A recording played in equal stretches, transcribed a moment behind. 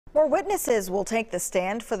More witnesses will take the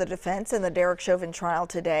stand for the defense in the Derek Chauvin trial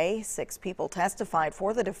today. 6 people testified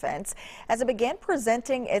for the defense as it began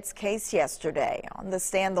presenting its case yesterday. On the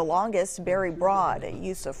stand the longest, Barry Broad, a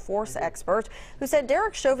use of force expert, who said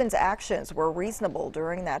Derek Chauvin's actions were reasonable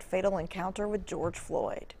during that fatal encounter with George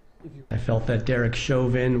Floyd. I felt that Derek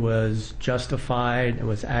Chauvin was justified and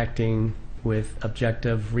was acting with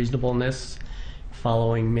objective reasonableness,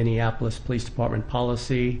 following Minneapolis Police Department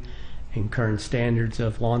policy and current standards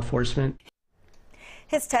of law enforcement.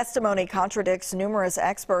 His testimony contradicts numerous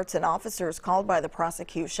experts and officers called by the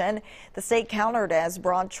prosecution. The state countered as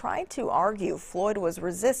Broad tried to argue Floyd was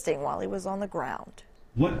resisting while he was on the ground.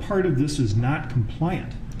 What part of this is not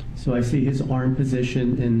compliant? So I see his arm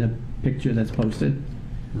position in the picture that's posted.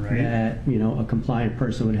 Right. That, a compliant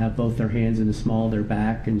person would have both their hands in the small of their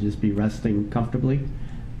back and just be resting comfortably,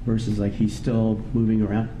 versus like he's still moving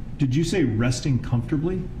around. Did you say resting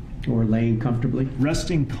comfortably? Or laying comfortably?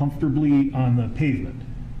 Resting comfortably on the pavement.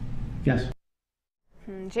 Yes.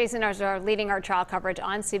 Jason is leading our trial coverage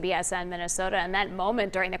on CBSN Minnesota, and that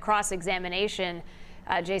moment during the cross-examination,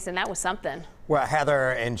 Jason, that was something. Well,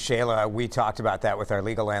 Heather and Shayla, we talked about that with our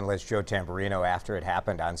legal analyst Joe Tamburino after it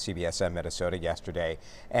happened on CBSN Minnesota yesterday.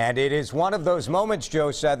 And it is one of those moments,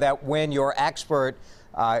 Joe said, that when your expert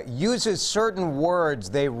uses certain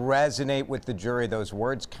words, they resonate with the jury. Those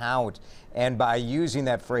words count. And by using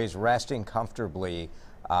that phrase, resting comfortably,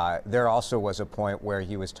 there also was a point where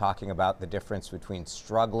he was talking about the difference between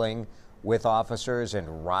struggling with officers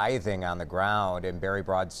and writhing on the ground. And Barry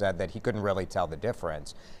Broad said that he couldn't really tell the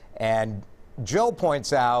difference. And Joe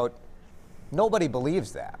points out nobody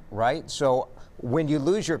believes that, right? So when you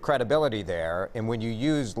lose your credibility there, and when you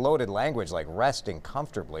use loaded language like resting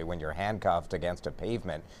comfortably when you're handcuffed against a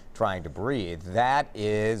pavement trying to breathe, that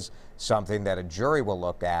is something that a jury will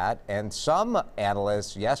look at. And some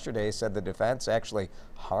analysts yesterday said the defense actually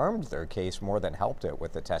harmed their case more than helped it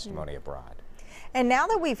with the testimony of Broad. And now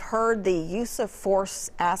that we've heard the use of force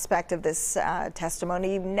aspect of this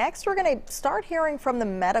testimony, next we're going to start hearing from the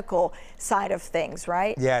medical side of things,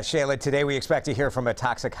 right? Yeah, Shayla, today we expect to hear from a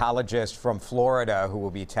toxicologist from Florida who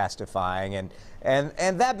will be testifying. And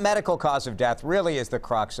that medical cause of death really is the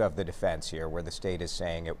crux of the defense here, where the state is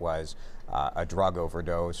saying it was a drug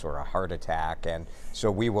overdose or a heart attack. And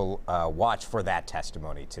so we will watch for that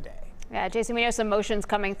testimony today. Yeah, Jason, we know some motions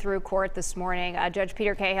coming through court this morning. Judge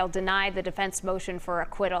Peter Cahill denied the defense motion for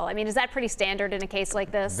acquittal. I mean, is that pretty standard in a case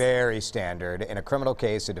like this? Very standard. In a criminal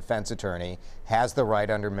case, a defense attorney has the right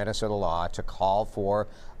under Minnesota law to call for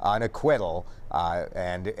an acquittal.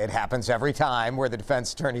 And it happens every time where the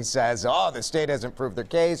defense attorney says, oh, the state hasn't proved their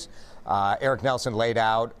case. Eric Nelson laid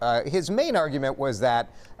out his main argument was that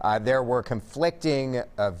there were conflicting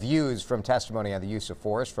views from testimony on the use of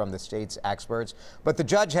force from the state's experts. But the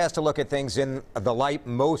judge has to look at things in the light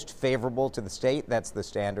most favorable to the state. That's the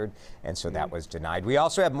standard. And so that was denied. We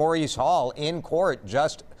also have Maurice Hall in court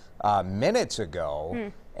just minutes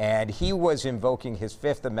ago, and he was invoking his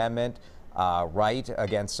Fifth Amendment right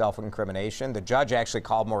against self-incrimination. The judge actually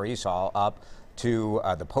called Maurice Hall up to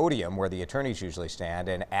the podium where the attorneys usually stand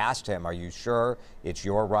and asked him, are you sure it's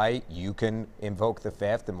your right? You can invoke the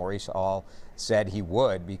Fifth. And Maurice Hall said he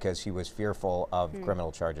would because he was fearful of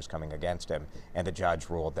criminal charges coming against him. And the judge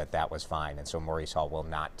ruled that that was fine. And so Maurice Hall will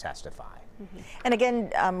not testify. And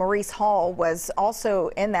again, Maurice Hall was also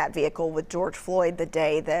in that vehicle with George Floyd the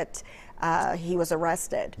day that he was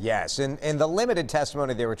arrested. Yes, and the limited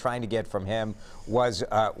testimony they were trying to get from him was,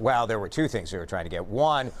 well, there were two things they were trying to get.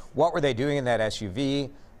 One, what were they doing in that SUV?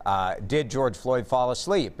 Did George Floyd fall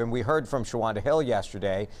asleep? And we heard from Shawanda Hill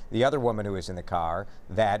yesterday, the other woman who was in the car,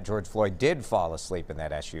 that George Floyd did fall asleep in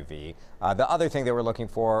that SUV. The other thing they were looking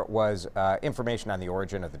for was information on the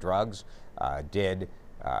origin of the drugs. Did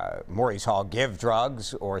Maurice Hall give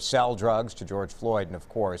drugs or sell drugs to George Floyd? And of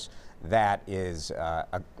course, that is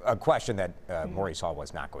a question that Maurice Hall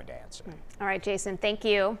was not going to answer. All right, Jason, thank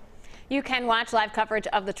you. You can watch live coverage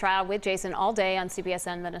of the trial with Jason all day on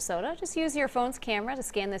CBSN Minnesota. Just use your phone's camera to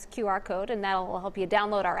scan this QR code, and that'll help you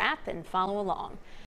download our app and follow along.